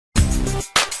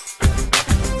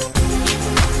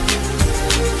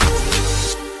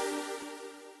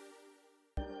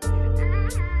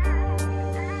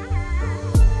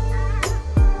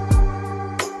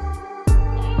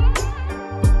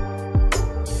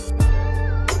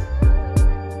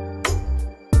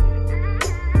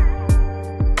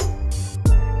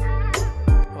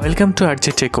Welcome to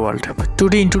RJ Tech World.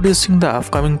 Today introducing the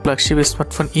upcoming flagship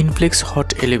smartphone Infinix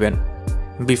Hot 11.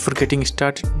 Before getting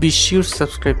started, be sure to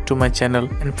subscribe to my channel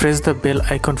and press the bell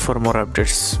icon for more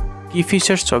updates. Key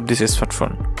features of this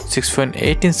smartphone: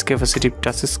 6.8-inch capacitive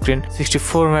touchscreen,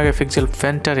 64 megapixel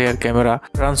front rear camera,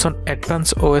 runs on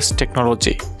advanced OS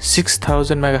technology,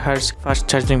 6000 MHz fast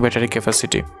charging battery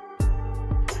capacity.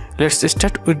 Let's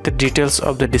start with the details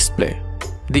of the display.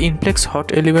 The Infinix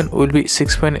Hot 11 will be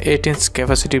 6.8-inch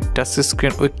capacitive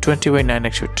touchscreen with 20:9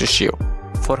 aspect ratio,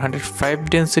 405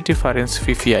 density per inch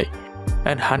PPI,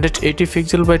 and 180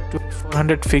 pixel by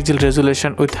 400 pixel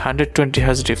resolution with 120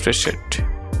 Hz refresh rate.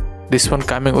 This one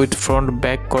coming with front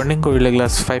back Corning Gorilla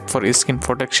Glass 5 for skin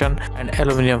protection and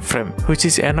aluminum frame, which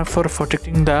is enough for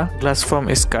protecting the glass from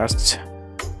scratch.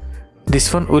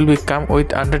 This one will be come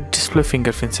with under display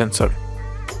fingerprint sensor.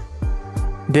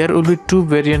 There will be two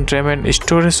variant RAM and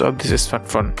storage of this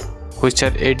smartphone, which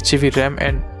are 8GB RAM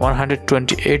and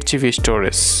 128GB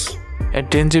storage, and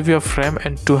 10GB of RAM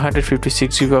and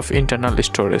 256GB of internal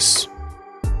storage.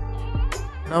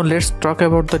 Now let's talk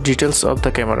about the details of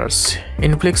the cameras.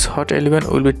 Infinix Hot 11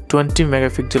 will be 20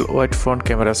 megapixel wide front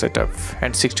camera setup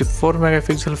and 64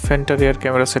 megapixel front rear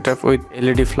camera setup with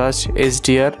LED flash,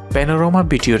 HDR, panorama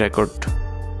video record.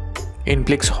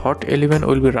 Infinix Hot 11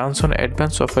 will be runs on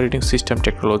advanced operating system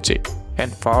technology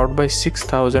and powered by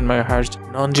 6000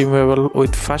 MHz non-removable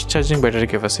with fast charging battery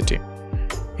capacity.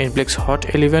 Infinix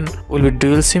Hot 11 will be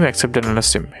dual SIM accept another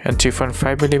SIM and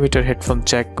 3.5mm headphone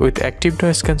jack with active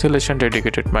noise cancellation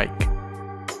dedicated mic.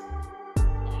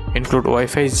 Include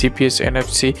Wi-Fi, GPS,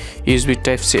 NFC, USB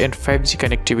Type-C and 5G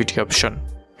connectivity option,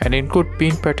 and include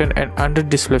pin pattern and under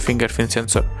display fingerprint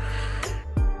sensor.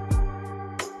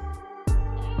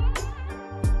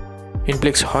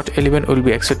 Infinix Hot 11 will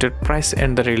be accepted price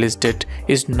and the release date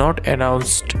is not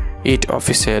announced yet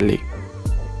officially.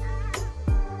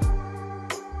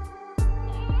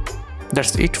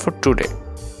 That's it for today.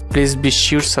 Please be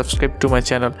sure to subscribe to my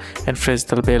channel and press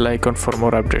the bell icon for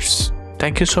more updates.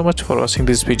 Thank you so much for watching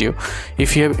this video.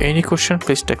 If you have any question,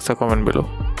 please text the comment below.